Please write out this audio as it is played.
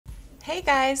Hey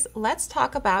guys, let's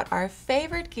talk about our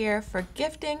favorite gear for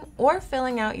gifting or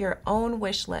filling out your own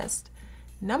wish list.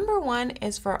 Number one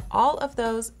is for all of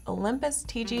those Olympus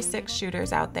TG-6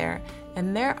 shooters out there,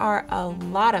 and there are a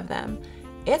lot of them.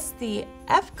 It's the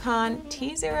Canon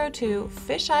T02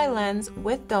 fisheye lens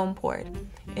with dome port.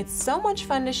 It's so much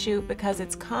fun to shoot because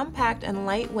it's compact and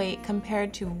lightweight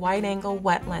compared to wide-angle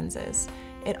wet lenses.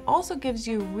 It also gives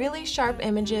you really sharp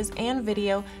images and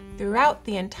video throughout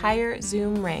the entire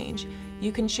zoom range.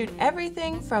 You can shoot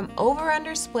everything from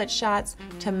over-under split shots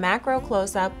to macro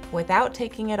close-up without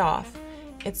taking it off.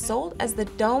 It's sold as the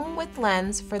dome with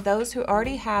lens for those who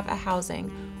already have a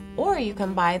housing, or you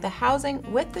can buy the housing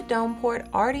with the dome port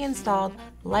already installed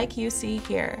like you see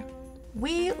here.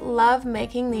 We love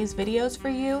making these videos for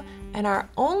you, and our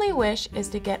only wish is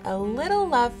to get a little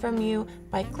love from you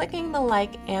by clicking the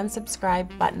like and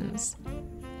subscribe buttons.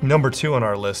 Number 2 on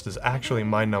our list is actually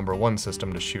my number 1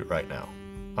 system to shoot right now.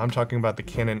 I'm talking about the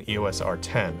Canon EOS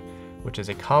R10, which is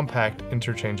a compact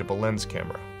interchangeable lens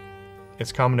camera.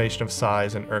 Its combination of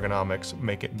size and ergonomics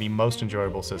make it the most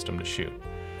enjoyable system to shoot.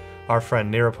 Our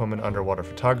friend Nirupam, an underwater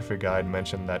photography guide,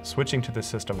 mentioned that switching to this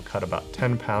system cut about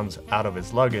 10 pounds out of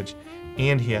his luggage,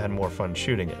 and he had more fun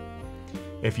shooting it.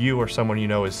 If you or someone you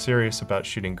know is serious about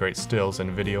shooting great stills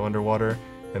and video underwater,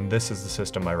 then this is the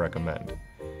system I recommend.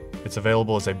 It's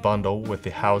available as a bundle with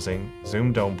the housing,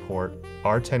 zoom dome port,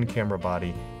 R10 camera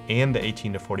body, and the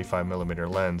 18 to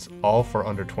 45mm lens, all for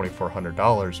under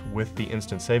 $2,400 with the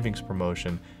instant savings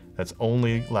promotion that's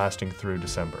only lasting through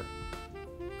December.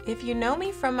 If you know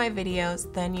me from my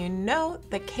videos, then you know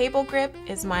the cable grip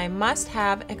is my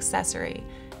must-have accessory.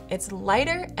 It's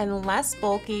lighter and less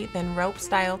bulky than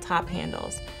rope-style top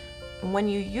handles. And when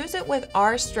you use it with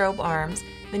our strobe arms,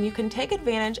 then you can take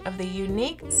advantage of the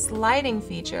unique sliding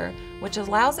feature, which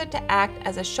allows it to act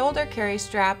as a shoulder carry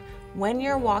strap when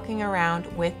you're walking around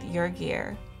with your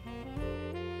gear.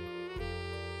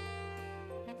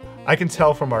 I can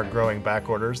tell from our growing back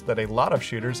orders that a lot of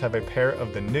shooters have a pair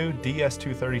of the new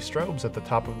DS230 Strobes at the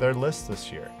top of their list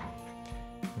this year.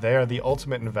 They are the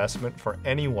ultimate investment for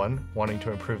anyone wanting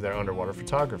to improve their underwater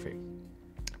photography.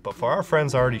 But for our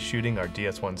friends already shooting our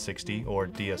DS160 or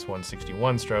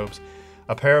DS161 Strobes,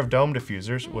 a pair of dome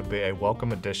diffusers would be a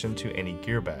welcome addition to any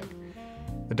gear bag.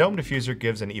 The dome diffuser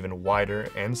gives an even wider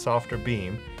and softer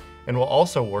beam and will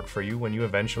also work for you when you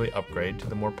eventually upgrade to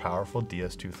the more powerful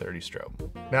DS230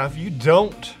 Strobe. Now, if you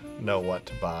don't know what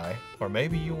to buy, or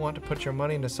maybe you want to put your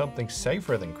money into something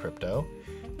safer than crypto,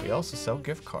 we also sell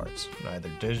gift cards in either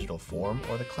digital form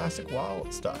or the classic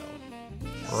wallet style.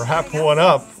 Wrap one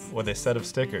up with a set of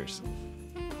stickers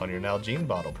on your Nalgene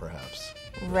bottle, perhaps.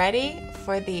 Ready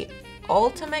for the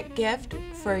ultimate gift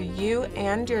for you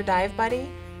and your dive buddy?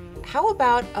 How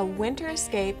about a winter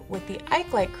escape with the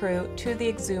Ikelite crew to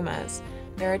the Exumas?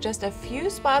 There are just a few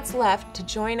spots left to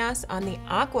join us on the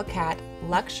Aqua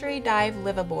Luxury Dive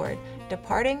Liveaboard,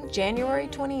 departing January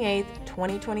 28th,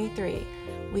 2023.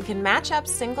 We can match up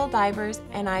single divers,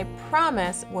 and I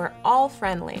promise we're all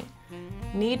friendly.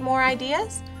 Need more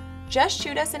ideas? Just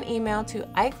shoot us an email to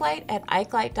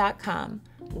ikelite@ikelite.com.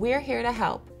 We're here to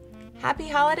help. Happy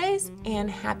holidays and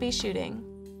happy shooting!